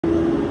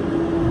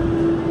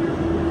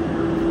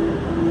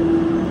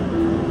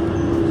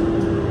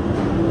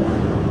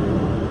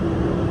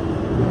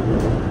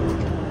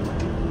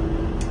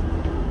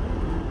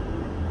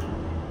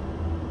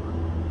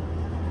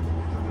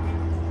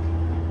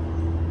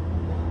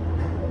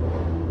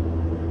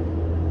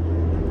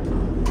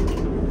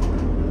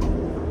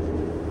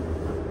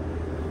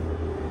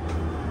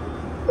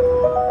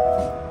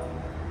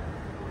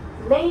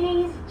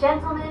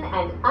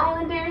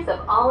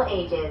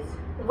ages.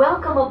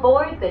 Welcome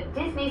aboard the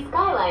Disney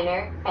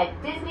Skyliner at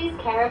Disney's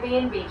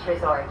Caribbean Beach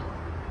Resort.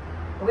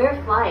 We're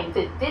flying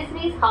to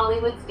Disney's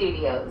Hollywood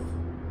Studios.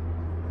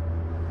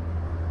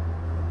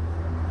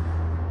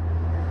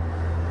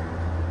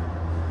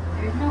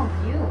 There's no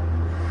view.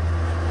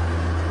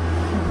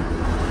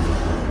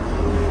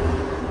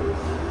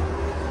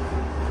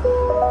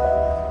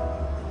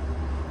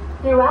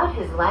 Throughout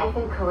his life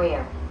and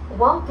career,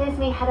 Walt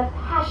Disney had a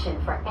passion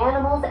for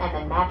animals and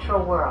the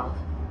natural world.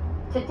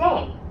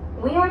 Today,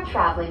 we are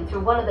traveling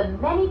through one of the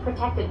many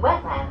protected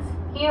wetlands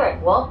here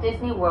at Walt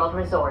Disney World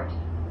Resort.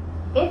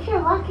 If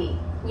you're lucky,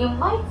 you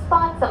might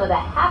spot some of the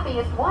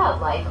happiest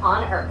wildlife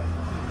on Earth.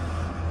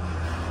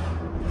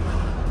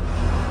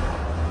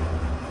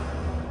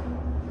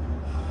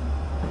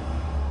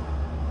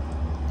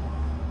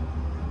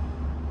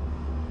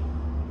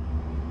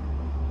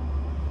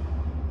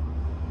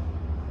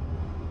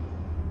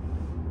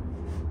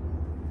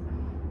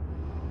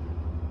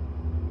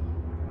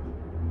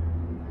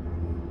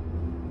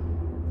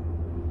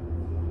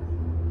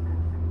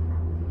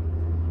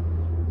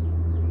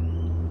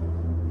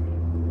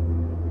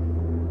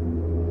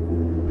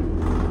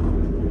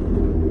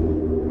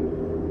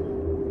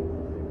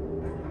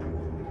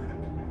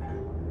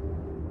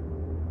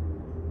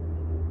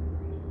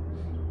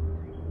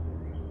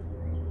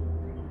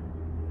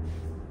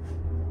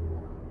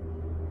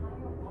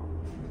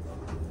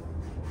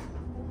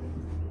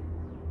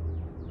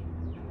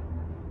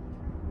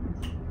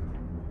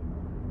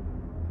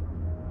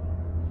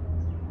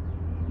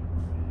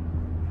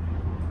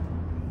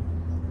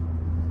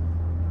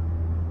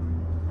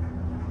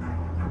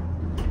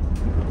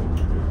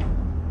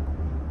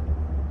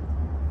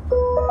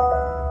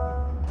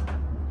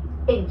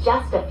 In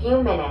just a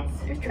few minutes,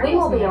 we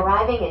will be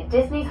arriving at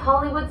Disney's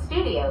Hollywood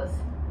Studios.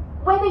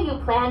 Whether you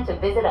plan to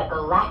visit a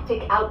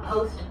galactic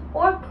outpost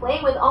or play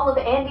with all of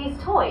Andy's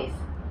toys,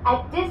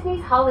 at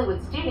Disney's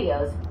Hollywood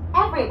Studios,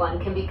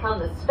 everyone can become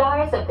the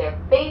stars of their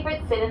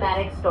favorite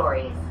cinematic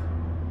stories.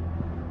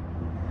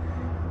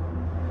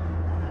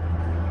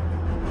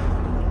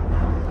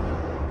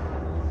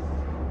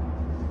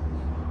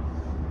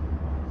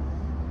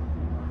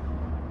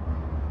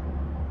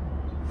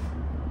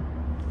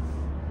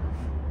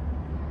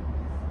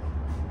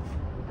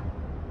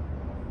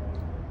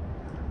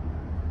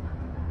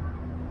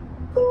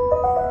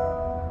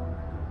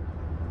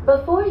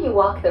 Before you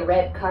walk the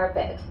red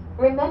carpet,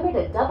 remember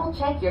to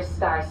double-check your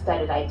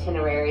star-studded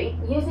itinerary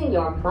using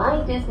your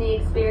My Disney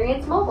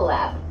Experience mobile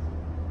app.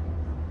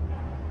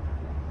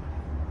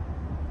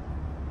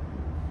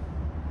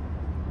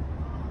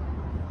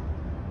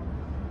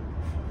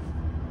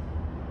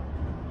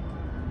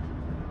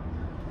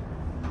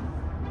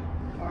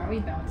 Or are we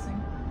bouncing?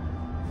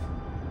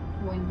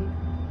 Windy.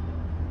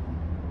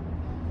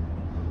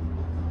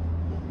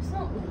 It's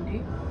not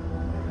windy.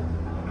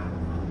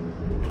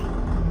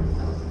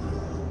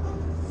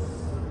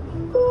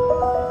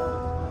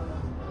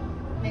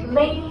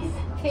 Ladies,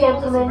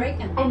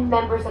 gentlemen, and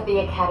members of the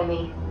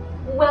Academy,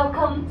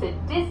 welcome to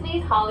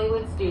Disney's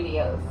Hollywood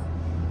Studios.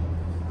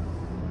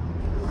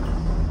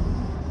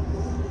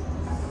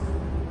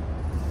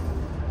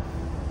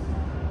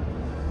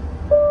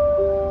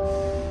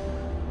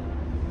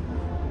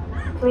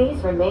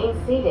 Please remain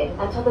seated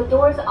until the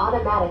doors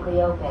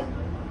automatically open.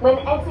 When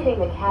exiting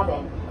the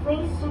cabin,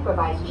 please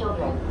supervise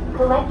children,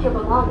 collect your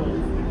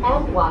belongings,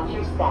 and watch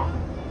your step.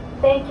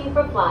 Thank you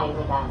for flying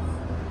with us.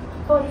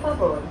 Por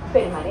favor,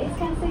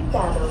 permanezcan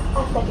sentados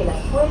hasta que las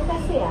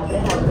puertas se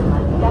abran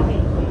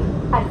automáticamente.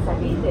 Al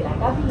salir de la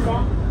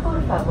cabina,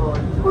 por favor,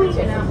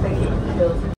 cuiden a sus pequeñitos.